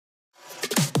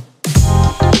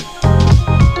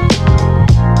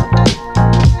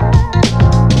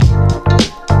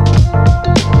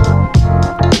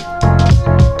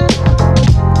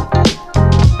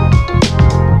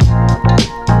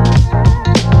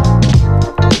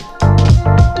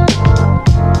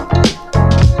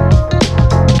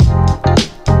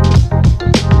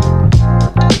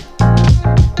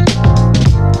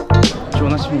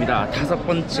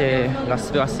번째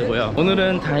라스베가스고요.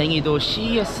 오늘은 다행히도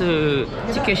CES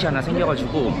티켓이 하나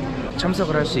생겨가지고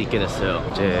참석을 할 수 있게 됐어요.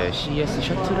 이제 CES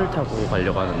셔틀을 타고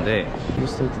가려고 하는데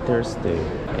Tuesday to Thursday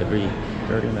every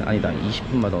 30분 아니다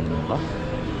 20분마다 오는 건가?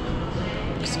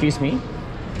 Excuse me?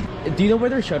 Do you know where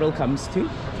their shuttle comes to?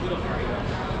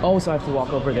 Oh, so I have to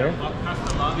walk over there?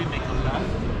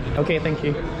 Okay, thank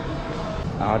you.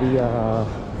 아리아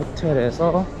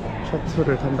호텔에서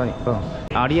셔틀을 탄다니까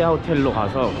아리아 호텔로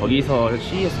가서 거기서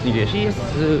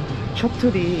CES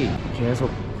셔틀이 계속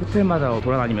호텔마다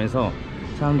돌아다니면서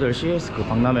사람들 CES 그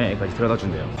박람회까지 데려다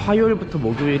준대요. 화요일부터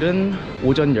목요일은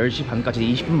오전 10시 반까지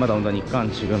 20분마다 온다니까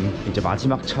지금 이제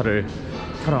마지막 차를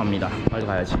타러 갑니다. 빨리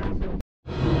가야지.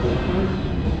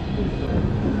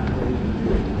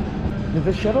 Does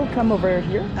the shuttle come over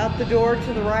here? Out the door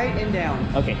to the right and down.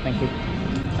 Okay, thank you.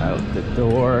 Out the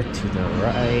door to the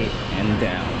right and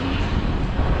down.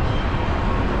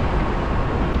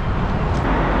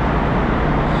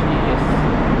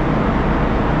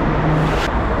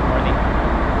 Morning.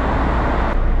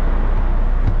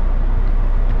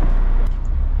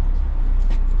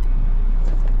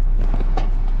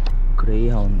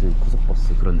 그레이하운드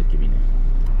고속버스 그런 느낌이네.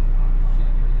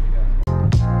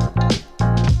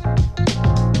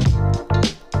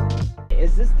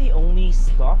 Is this the only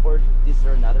stop or is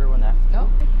there another one after? No,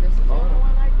 this is the only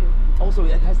one I do. Also,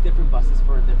 it has different buses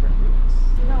for different routes.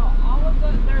 No, all of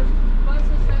there's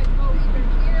buses that go either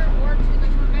here or to the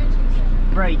convention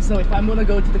center. Right, so if I'm gonna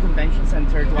go to the convention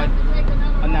center, do I have to take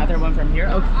another one from here?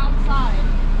 Okay. Outside.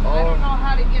 I don't know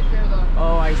how to get there though.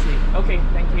 Oh, I see. Okay,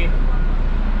 thank you.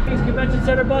 This convention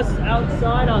center bus is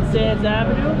outside on Sands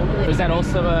Avenue. Is that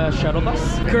also a shuttle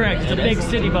bus? Correct, it's a big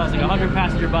city bus, like 100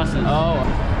 passenger buses. Oh.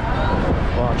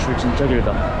 와, 줄 진짜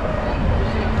길다.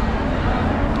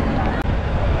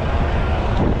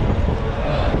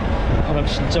 바람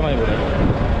진짜 많이 부네.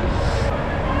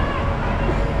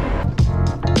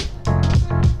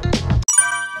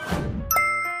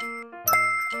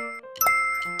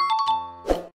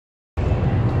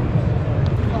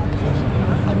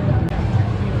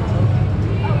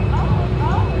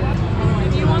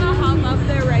 Do you want to hop up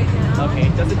there right now? Okay,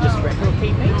 does it just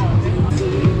replicate me?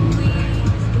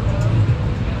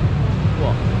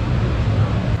 Cool.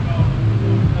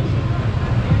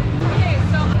 Okay,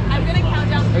 so I'm gonna count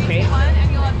down 3, Okay. 2, 1,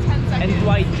 and you'll have 10 seconds. And do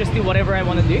I just do whatever I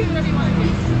want to do? Whatever you want to do.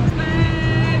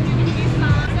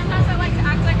 Sometimes I like to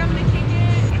act like I'm gonna kick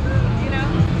it, you know?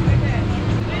 Okay.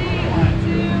 3,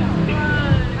 2,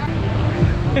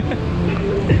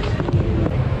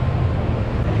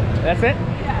 1. That's it?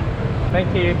 Yeah.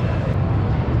 Thank you.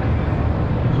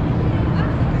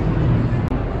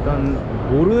 일단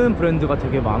모르는 브랜드가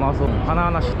되게 많아서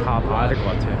하나하나씩 다 봐야 될 것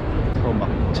같아요. 더 막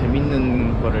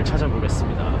재밌는 거를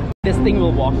찾아보겠습니다. This thing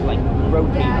will walk like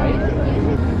rotate, right?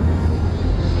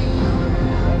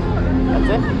 That's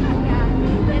it? Yeah,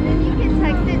 and then you can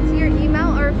text it to your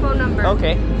email or phone number.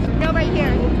 Okay. No, right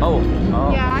here. Oh.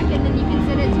 Yeah, and then you can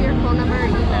send it to your phone number or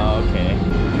email. Okay.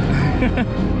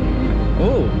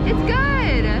 Oh. It's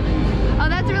good. Oh,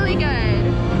 that's really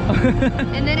good.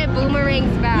 And then it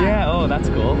boomerangs back. Yeah. Oh, that's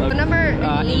cool. Phone number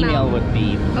and email would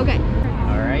be. Okay.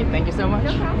 All right. Thank you so much.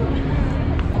 No problem.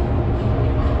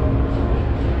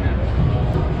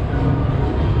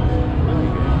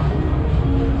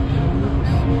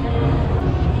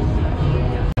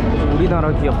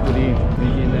 우리나라 기업들이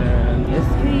여기는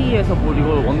SK에서 뭐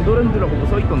이걸 원더랜드라고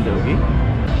써있던데 여기?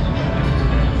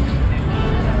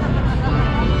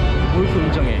 뭘 이렇게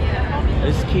굉장해?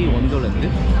 SK 원더랜드?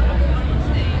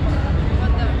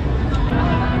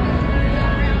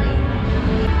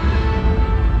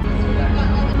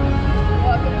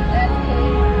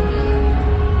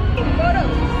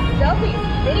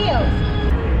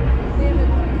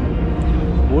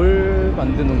 뭘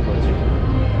만드는 거지?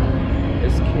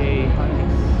 SK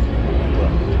하이닉스 뭐야?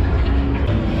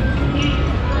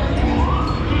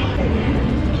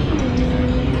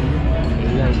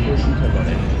 여기가 SK 신설거래.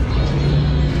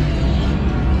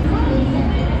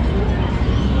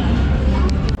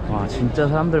 와 진짜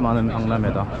사람들 많은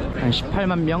박람회다. 한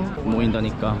 18만 명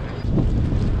모인다니까.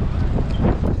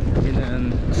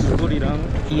 여기는 구글이랑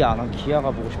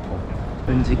기아가 보고 싶어.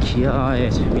 왠지 기아에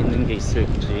재밌는 게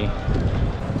있을지.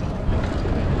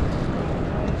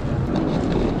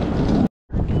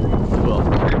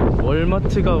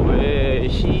 월마트가 왜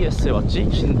CES에 왔지?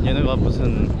 얘네가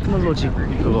무슨 테크놀로지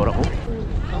그거라고?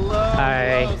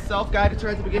 Hi. Self-guided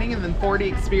tour at the beginning and then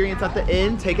 4D experience at the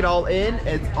end. Take it all in.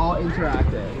 It's all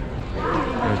interactive.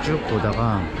 쭉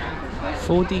보다가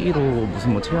 4D로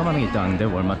무슨 뭐 체험하는 게 있다는데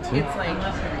월마트?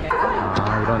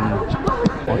 아 이런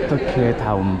어떻게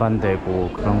다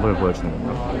운반되고 그런 걸 보여주는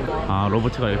건가? 아,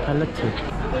 로봇가 이렇게 팔레트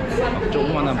막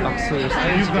조그만한 박스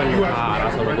사이즈별로 다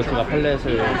알아서 로봇가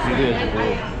팔렛을 분류해주고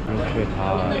이렇게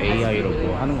다 AI로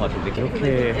뭐 하는 것 같은데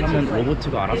그렇게 하면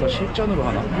로봇가 알아서 실전으로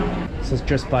하나? So it's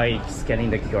just by scanning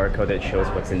the QR code that shows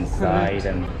what's inside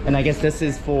and I guess this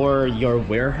is for your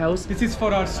warehouse? This is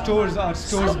for our stores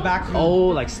back room. Oh,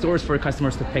 like stores for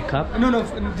customers to pick up? No,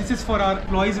 this is for our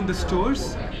employees in the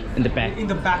stores. In the back? In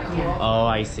the back room. Oh,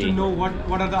 I see. To know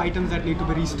what are the items that need to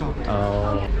be restocked.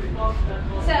 Oh.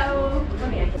 So,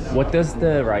 What does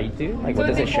the ride do? Like, what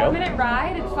does it it's a show? 4-minute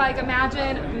ride. It's like,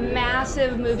 imagine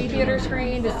massive movie theater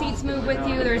screen. The seats move with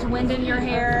you. There's wind in your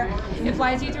hair. It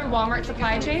flies you through Walmart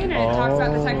supply chain, and it talks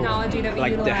about the technology that we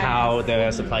Like utilize. how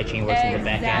the supply chain works in the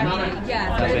back end? Exactly.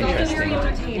 Yes. That's But it's also very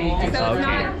interesting. entertaining. So it's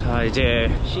not. 자,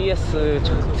 이제 CES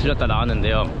들렸다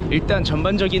나왔는데요. 일단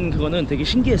전반적인 그거는 되게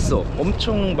신기했어.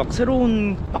 엄청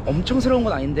새로운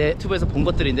건 아닌데 유튜브에서 본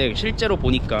것들인데 실제로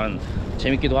보니까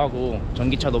재밌기도 하고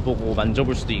전기차도 보고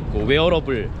만져볼 수도 있고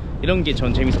웨어러블 이런 게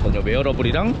전 재밌었거든요.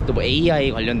 웨어러블이랑 또 뭐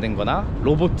AI 관련된 거나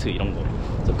로보트 이런 거.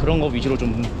 그래서 그런 거 위주로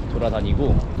좀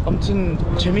돌아다니고 아무튼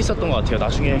재밌었던 것 같아요.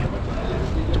 나중에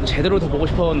좀 제대로 더 보고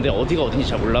싶었는데 어디가 어딘지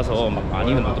잘 몰라서 막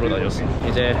많이는 못 돌아다녔어.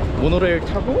 이제 모노레일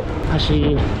타고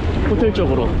다시 호텔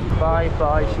쪽으로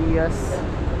바이바이 CES.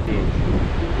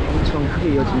 엄청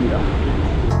크게 이어집니다.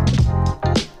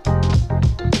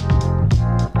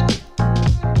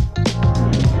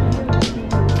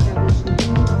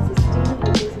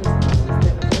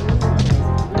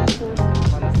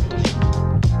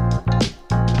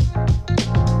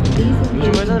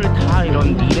 요즘 회사들 다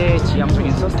이런 미래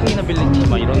지향적인 서스테이너빌리티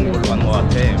막 이런 걸로 가는 것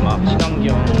같아. 막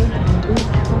친환경